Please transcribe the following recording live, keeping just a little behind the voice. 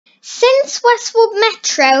Since Westwood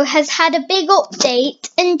Metro has had a big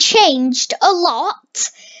update and changed a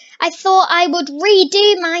lot, I thought I would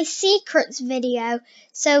redo my secrets video.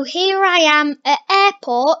 So here I am at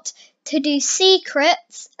airport to do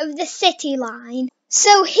secrets of the City line.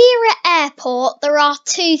 So here at airport there are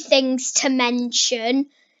two things to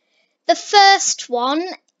mention. The first one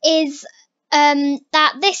is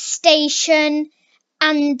that this station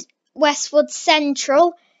and Westwood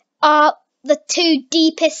Central are the two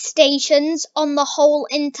deepest stations on the whole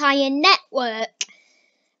entire network.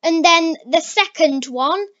 And then the second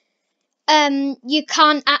one, you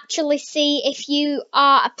can't actually see if you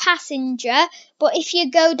are a passenger, but if you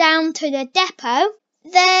go down to the depot,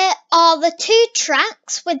 there are the two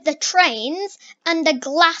tracks with the trains and a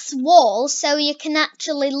glass wall so you can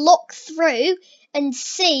actually look through and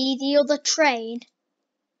see the other train.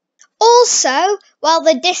 Also, while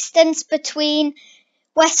the distance between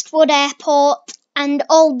Westwood Airport and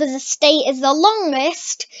Alders Estate is the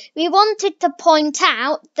longest, we wanted to point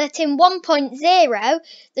out that in 1.0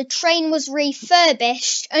 the train was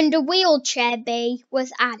refurbished and a wheelchair bay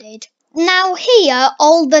was added. Now here,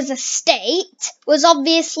 Alders Estate was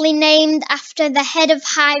obviously named after the head of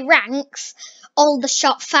high ranks,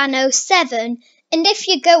 Aldershot Fan 07, and if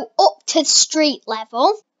you go up to street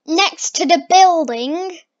level, next to the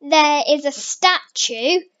building there is a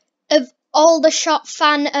statue of Aldershot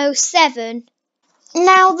Fan 07.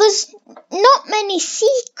 Now, there's not many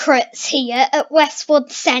secrets here at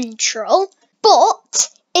Westwood Central, but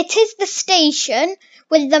it is the station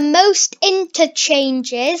with the most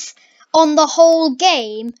interchanges on the whole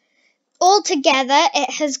game. Altogether, it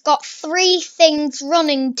has got three things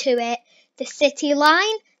running to it: the City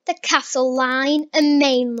line, the Castle line and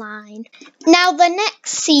Main line. Now the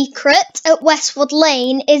next secret at Westwood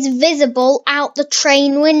Lane is visible out the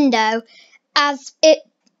train window. As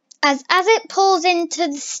it pulls into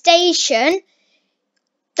the station,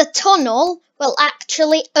 the tunnel will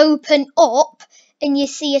actually open up and you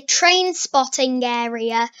see a train spotting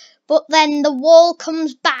area, but then the wall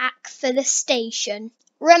comes back for the station.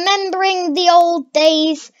 Remembering the old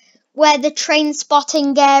days where the train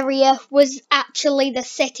spotting area was actually the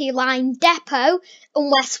City line depot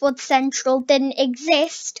and Westwood Central didn't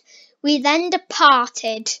exist, we then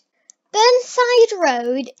departed. Burnside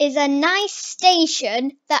Road is a nice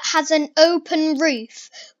station that has an open roof,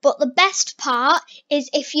 but the best part is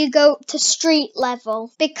if you go up to street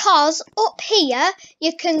level, because up here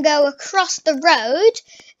you can go across the road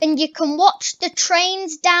and you can watch the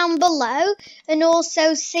trains down below and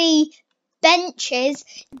also see benches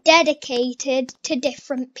dedicated to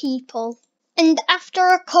different people. And after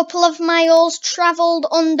a couple of miles travelled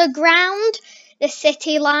underground, the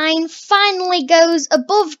City line finally goes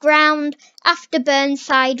above ground after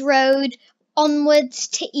Burnside Road onwards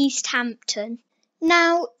to East Hampton.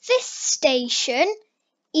 Now, this station,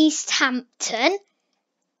 East Hampton,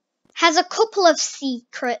 has a couple of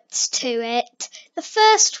secrets to it. The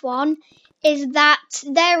first one is that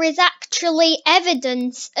there is actually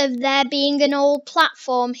evidence of there being an old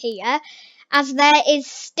platform here, as there is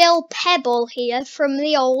still pebble here from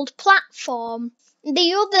the old platform.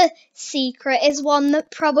 The other secret is one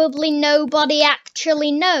that probably nobody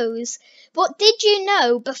actually knows. But did you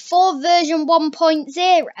know before version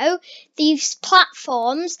 1.0, these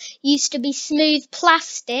platforms used to be smooth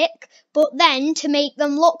plastic, but then to make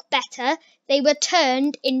them look better, they were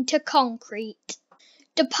turned into concrete.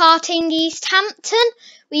 Departing East Hampton,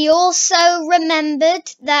 we also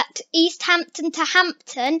remembered that East Hampton to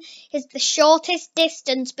Hampton is the shortest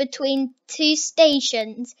distance between two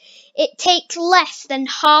stations. It takes less than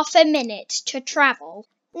half a minute to travel.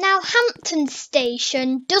 Now, Hampton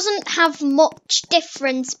Station doesn't have much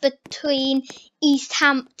difference between East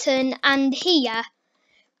Hampton and here.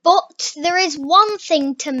 But there is one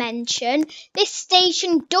thing to mention: this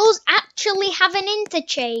station does actually have an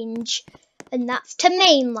interchange, and that's to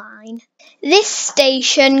Main line. This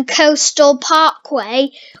station, Coastal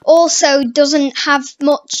Parkway, also doesn't have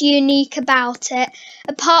much unique about it,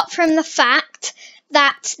 apart from the fact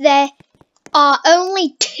that there are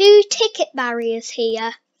only 2 ticket barriers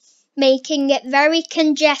here, making it very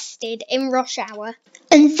congested in rush hour.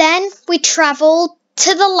 And then we travelled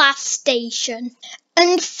to the last station.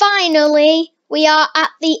 And finally, we are at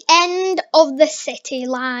the end of the City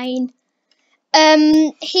line.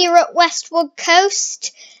 Here at Westwood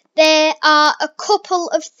Coast, there are a couple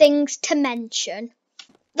of things to mention.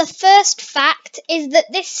 The first fact is that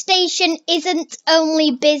this station isn't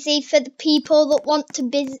only busy for the people that want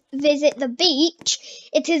to visit the beach,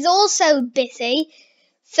 it is also busy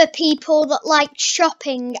for people that like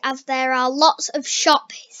shopping, as there are lots of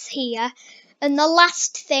shops here, And the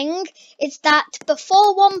last thing is that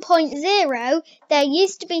before 1.0 there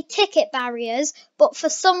used to be ticket barriers, but for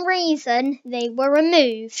some reason they were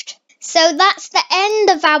removed. So that's the end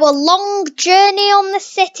of our long journey on the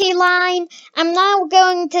City Line. I'm now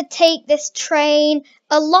going to take this train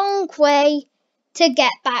a long way to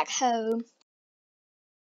get back home.